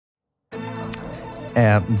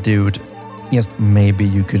Dude, yes, maybe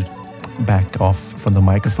you could back off from the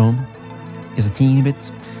microphone. Just a teeny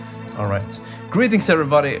bit. Alright. Greetings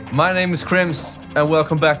everybody, my name is Crims and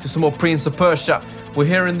welcome back to some more Prince of Persia. We're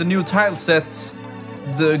here in the new tile set,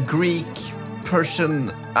 the Greek,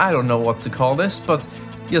 Persian, I don't know what to call this, but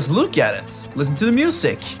just look at it, listen to the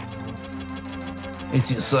music.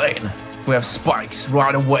 It's insane. We have spikes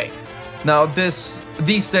right away. Now these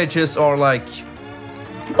stages are like...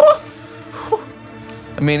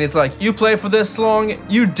 I mean, it's like, you play for this long,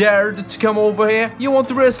 you dared to come over here, you want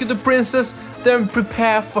to rescue the princess, then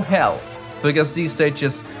prepare for hell. Because these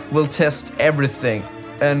stages will test everything,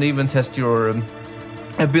 and even test your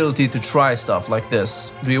ability to try stuff like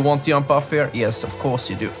this. Do you want to jump off here? Yes, of course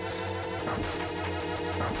you do.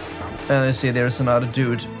 And you see there's another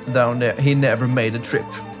dude down there, he never made a trip.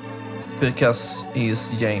 Because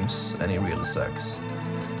he's James, and he really sucks.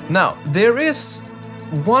 Now, there is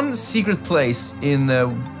one secret place in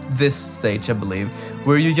this stage, I believe,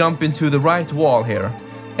 where you jump into the right wall here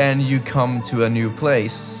and you come to a new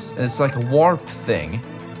place. It's like a warp thing.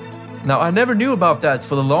 Now, I never knew about that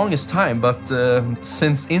for the longest time, but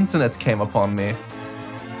since internet came upon me,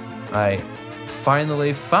 I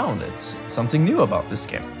finally found it. Something new about this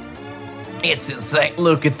game. It's insane,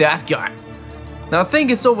 look at that guy. Now I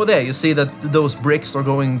think it's over there, you see that those bricks are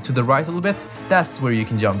going to the right a little bit? That's where you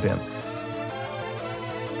can jump in.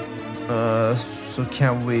 So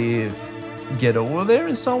can we get over there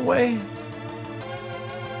in some way?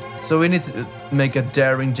 So we need to make a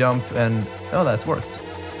daring jump and... oh, that worked.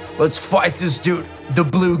 Let's fight this dude, the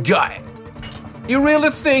blue guy. You really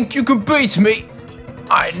think you can beat me?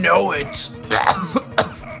 I know it.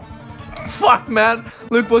 Fuck, man.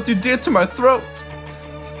 Look what you did to my throat.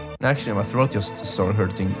 Actually, my throat just started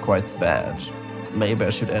hurting quite bad. Maybe I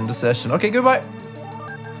should end the session. Okay, goodbye.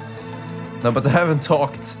 No, but I haven't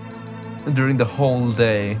talked during the whole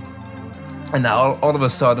day. And now all of a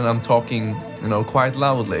sudden I'm talking, you know, quite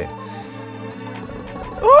loudly.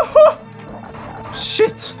 Oh!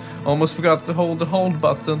 Shit! Almost forgot to hold the hold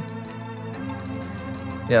button.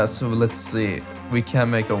 Yeah, so let's see. We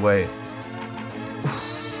can make a way.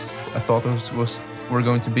 I thought were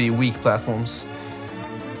going to be weak platforms.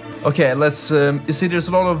 Okay, let's... you see, there's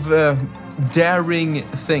a lot of daring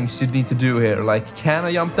things you need to do here. Like, can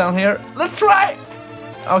I jump down here? Let's try!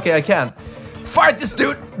 Okay, I can. Fight this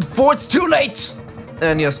dude before it's too late!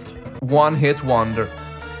 And just one hit wonder.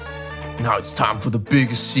 Now it's time for the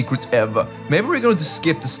biggest secret ever. Maybe we're going to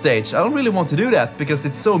skip the stage. I don't really want to do that because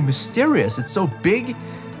it's so mysterious. It's so big.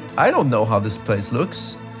 I don't know how this place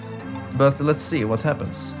looks. But let's see what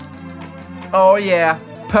happens. Oh yeah,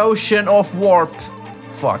 potion of warp.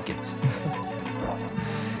 Fuck it.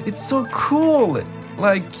 It's so cool.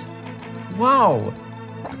 Like, wow.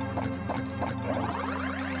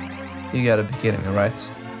 You gotta be kidding me, right?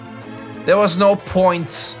 There was no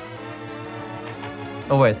point.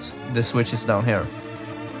 Oh wait, the switch is down here.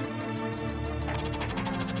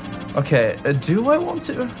 Okay, do I want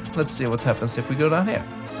to? Let's see what happens if we go down here.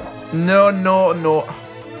 No, no, no.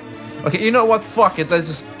 Okay, you know what? Fuck it, let's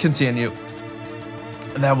just continue.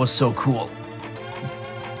 That was so cool.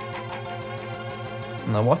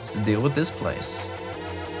 Now what's the deal with this place?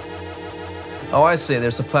 Oh, I see,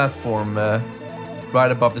 there's a platform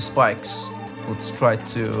right above the spikes. Let's try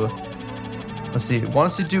to... let's see,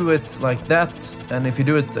 once you do it like that, and if you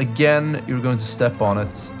do it again, you're going to step on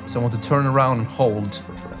it. So I want to turn around and hold.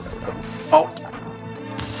 Oh!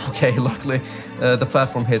 Okay, luckily the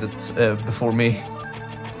platform hit it before me.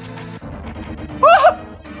 Ah!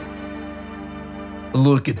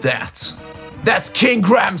 Look at that! That's King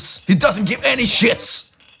Grams! He doesn't give any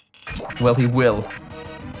shits! Well, he will.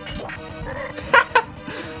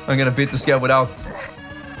 I'm gonna beat this guy without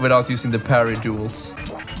using the parry duels.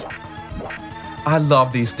 I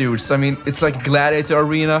love these dudes. I mean, it's like a gladiator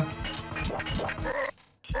arena.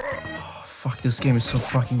 Oh, fuck, this game is so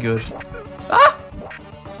fucking good. Ah!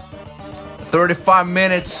 35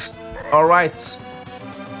 minutes. All right.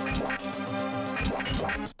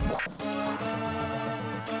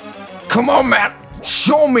 Come on, man.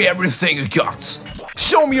 Show me everything you got.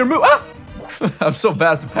 Show me your move. Ah! I'm so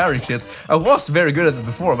bad at the parry shit. I was very good at it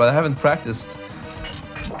before, but I haven't practiced.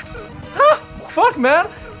 Ah! Fuck, man.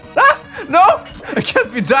 Ah! No! I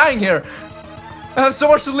can't be dying here. I have so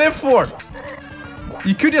much to live for.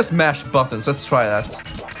 You could just mash buttons. Let's try that.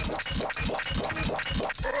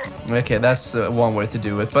 Okay, that's one way to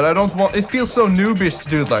do it. But I don't want... it feels so noobish to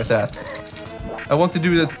do it like that. I want to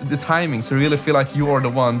do the timing, so I really feel like you're the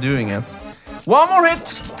one doing it. One more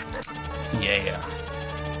hit! Yeah.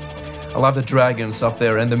 I love the dragons up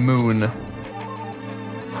there and the moon.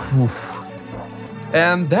 Whew.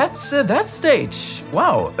 And that's that stage.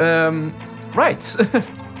 Wow. Right.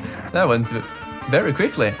 That went very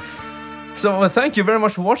quickly. So thank you very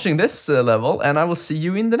much for watching this level, and I will see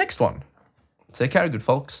you in the next one. Take care, good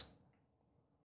folks.